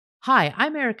Hi,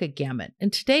 I'm Erica Gammett,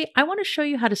 and today I want to show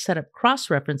you how to set up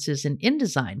cross-references in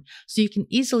InDesign so you can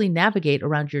easily navigate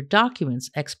around your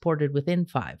documents exported with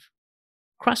in5.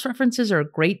 Cross-references are a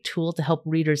great tool to help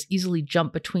readers easily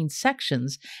jump between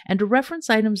sections and to reference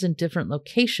items in different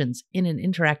locations in an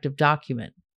interactive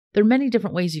document. There are many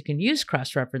different ways you can use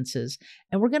cross-references,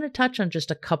 and we're going to touch on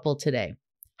just a couple today.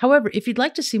 However, if you'd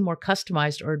like to see more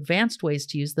customized or advanced ways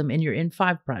to use them in your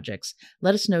in5 projects,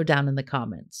 let us know down in the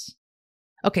comments.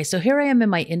 Okay, so here I am in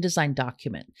my InDesign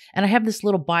document, and I have this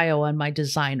little bio on my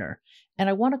designer, and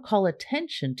I want to call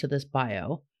attention to this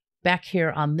bio back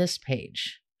here on this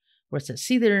page, where it says,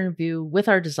 see the interview with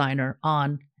our designer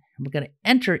on, and we're going to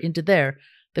enter into there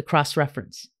the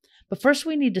cross-reference. But first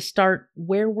we need to start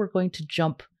where we're going to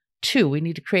jump to. We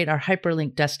need to create our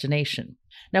hyperlink destination.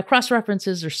 Now,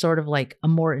 cross-references are sort of like a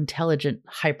more intelligent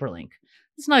hyperlink.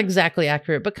 It's not exactly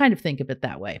accurate, but kind of think of it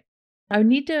that way. I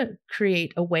need to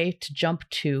create a way to jump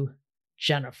to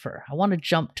Jennifer. I want to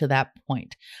jump to that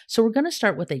point. So we're going to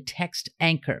start with a text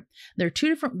anchor. There are two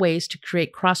different ways to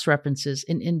create cross-references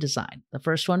in InDesign. The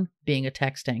first one being a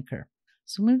text anchor.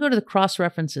 So I'm going to go to the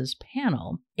cross-references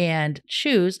panel and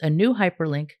choose a new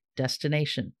hyperlink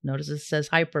destination. Notice it says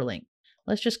hyperlink.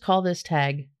 Let's just call this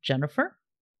tag Jennifer.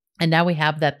 And now we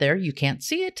have that there. You can't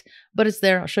see it, but it's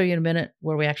there. I'll show you in a minute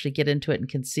where we actually get into it and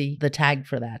can see the tag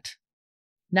for that.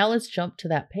 Now let's jump to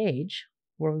that page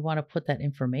where we want to put that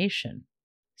information.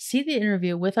 See the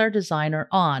interview with our designer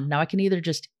on. Now I can either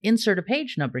just insert a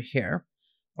page number here,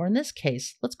 or in this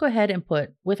case, let's go ahead and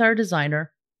put with our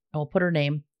designer, and we'll put her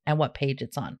name and what page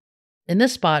it's on. In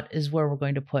this spot is where we're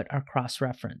going to put our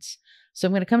cross-reference. So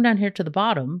I'm going to come down here to the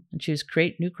bottom and choose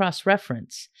create new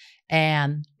cross-reference.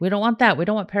 And we don't want that. We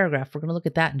don't want paragraph. We're going to look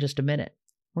at that in just a minute.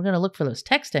 We're going to look for those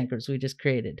text anchors we just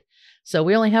created. So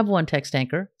we only have one text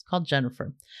anchor. It's called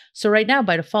Jennifer. So right now,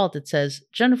 by default, it says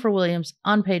Jennifer Williams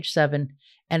on page 7,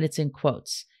 and it's in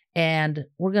quotes. And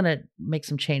we're going to make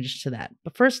some changes to that.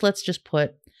 But first, let's just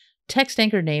put text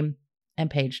anchor name and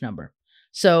page number.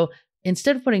 So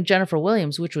instead of putting Jennifer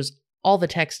Williams, which was all the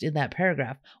text in that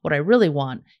paragraph, what I really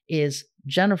want is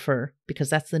Jennifer, because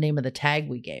that's the name of the tag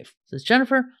we gave. So it's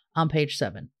Jennifer on page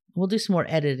 7. We'll do some more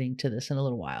editing to this in a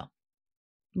little while.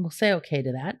 And we'll say okay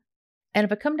to that. And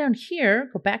if I come down here,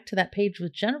 go back to that page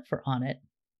with Jennifer on it,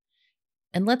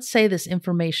 and let's say this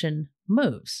information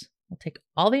moves. We'll take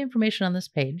all the information on this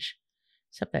page,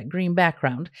 except that green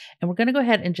background, and we're going to go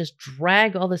ahead and just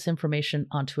drag all this information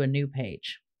onto a new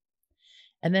page.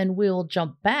 And then we'll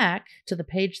jump back to the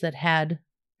page that had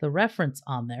the reference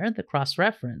on there, the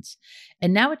cross-reference,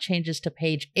 and now it changes to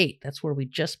page 8. That's where we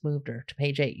just moved her to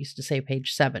page 8. Used to say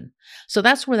page 7. So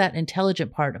that's where that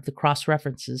intelligent part of the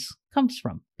cross-references comes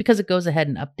from, because it goes ahead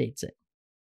and updates it.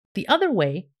 The other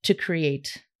way to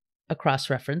create a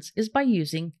cross-reference is by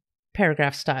using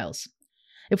paragraph styles.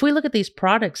 If we look at these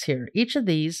products here, each of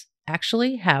these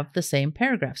actually have the same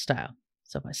paragraph style.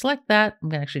 So if I select that, I'm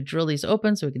going to actually drill these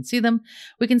open so we can see them.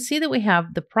 We can see that we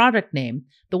have the product name,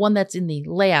 the one that's in the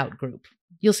layout group.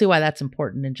 You'll see why that's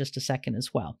important in just a second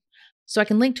as well. So I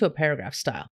can link to a paragraph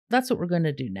style. That's what we're going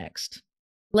to do next.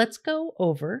 Let's go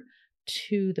over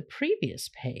to the previous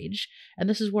page, and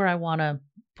this is where I want to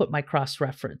put my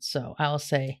cross-reference. So I'll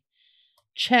say,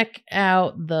 check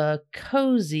out the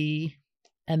cozy,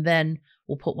 and then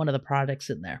we'll put one of the products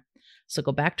in there. So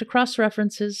go back to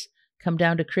cross-references, come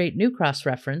down to create new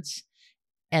cross-reference,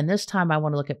 and this time I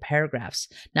want to look at paragraphs.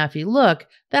 Now, if you look,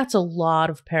 that's a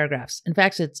lot of paragraphs. In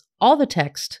fact, it's all the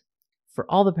text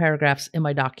for all the paragraphs in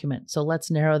my document. So let's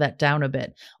narrow that down a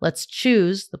bit. Let's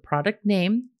choose the product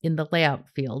name in the layout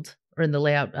field, or in the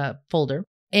layout folder,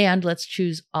 and let's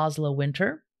choose Oslo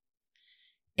Winter.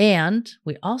 And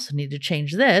we also need to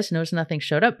change this. Notice nothing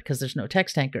showed up because there's no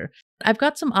text anchor. I've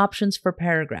got some options for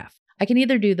paragraph. I can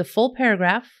either do the full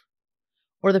paragraph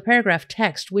or the paragraph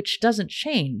text, which doesn't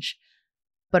change.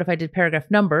 But if I did paragraph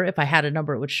number, if I had a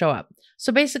number, it would show up.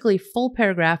 So basically, full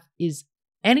paragraph is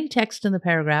any text in the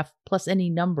paragraph plus any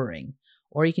numbering.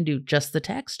 Or you can do just the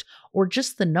text or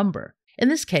just the number. In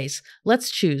this case, let's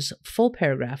choose full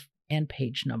paragraph and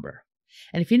page number.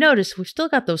 And if you notice, we've still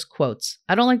got those quotes.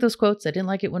 I don't like those quotes. I didn't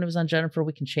like it when it was on Jennifer.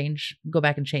 We can go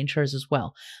back and change hers as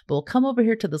well. But we'll come over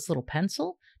here to this little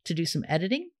pencil to do some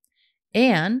editing.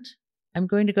 And I'm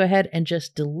going to go ahead and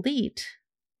just delete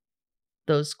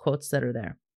those quotes that are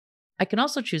there. I can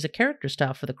also choose a character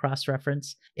style for the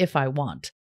cross-reference if I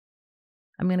want.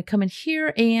 I'm going to come in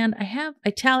here and I have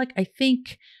italic, I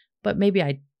think, but maybe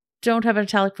I don't have an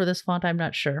italic for this font. I'm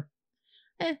not sure.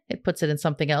 It puts it in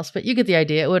something else, but you get the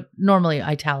idea. It would normally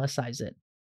italicize it.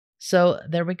 So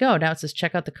there we go. Now it says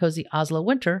check out the cozy Oslo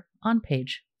Winter on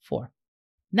page 4.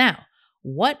 Now,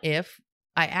 what if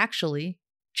I actually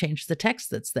changed the text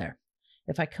that's there.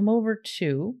 If I come over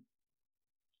to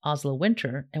Oslo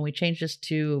winter and we change this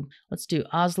to, let's do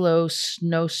Oslo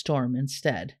snowstorm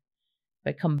instead.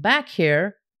 If I come back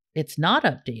here, it's not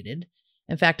updated.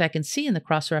 In fact, I can see in the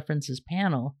cross-references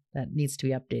panel that needs to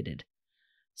be updated.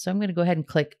 So I'm going to go ahead and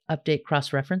click Update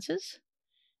Cross-References,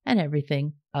 and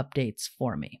everything updates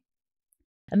for me.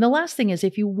 And the last thing is,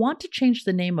 if you want to change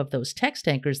the name of those text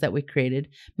anchors that we created,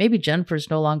 maybe Jennifer's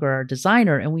no longer our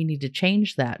designer and we need to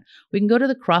change that, we can go to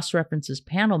the Cross-References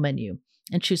panel menu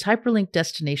and choose Hyperlink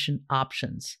Destination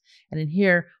Options. And in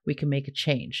here, we can make a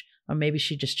change. Or maybe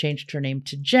she just changed her name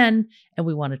to Jen, and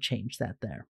we want to change that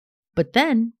there. But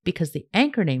then, because the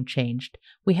anchor name changed,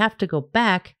 we have to go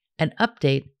back and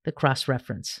update the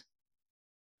cross-reference.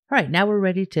 All right, now we're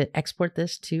ready to export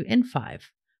this to in5.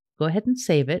 Go ahead and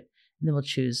save it, and then we'll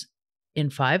choose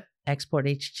in5, Export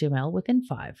HTML with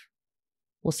in5.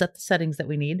 We'll set the settings that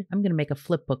we need. I'm going to make a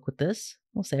flipbook with this.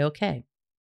 We'll say OK.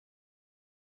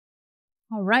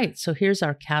 All right, so here's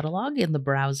our catalog in the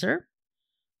browser.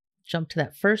 Jump to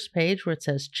that first page where it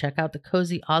says check out the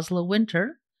cozy Oslo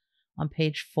winter on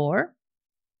page 4.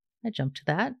 I jump to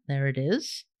that. There it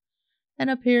is. And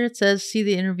up here it says see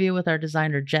the interview with our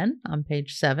designer Jen on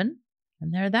page 7.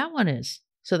 And there that one is.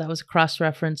 So that was a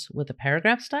cross-reference with a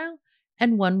paragraph style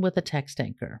and one with a text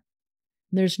anchor.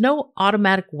 There's no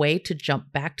automatic way to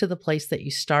jump back to the place that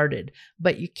you started,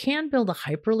 but you can build a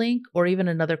hyperlink or even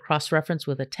another cross-reference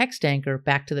with a text anchor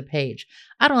back to the page.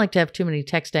 I don't like to have too many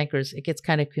text anchors. It gets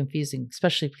kind of confusing,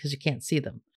 especially because you can't see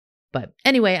them. But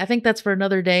anyway, I think that's for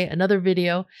another day, another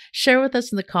video. Share with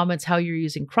us in the comments how you're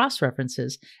using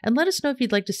cross-references, and let us know if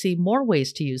you'd like to see more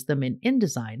ways to use them in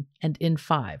InDesign and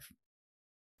in5.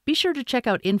 Be sure to check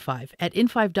out in5 at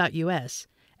in5.us.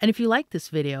 And if you like this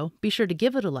video, be sure to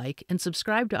give it a like and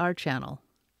subscribe to our channel.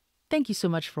 Thank you so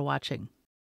much for watching.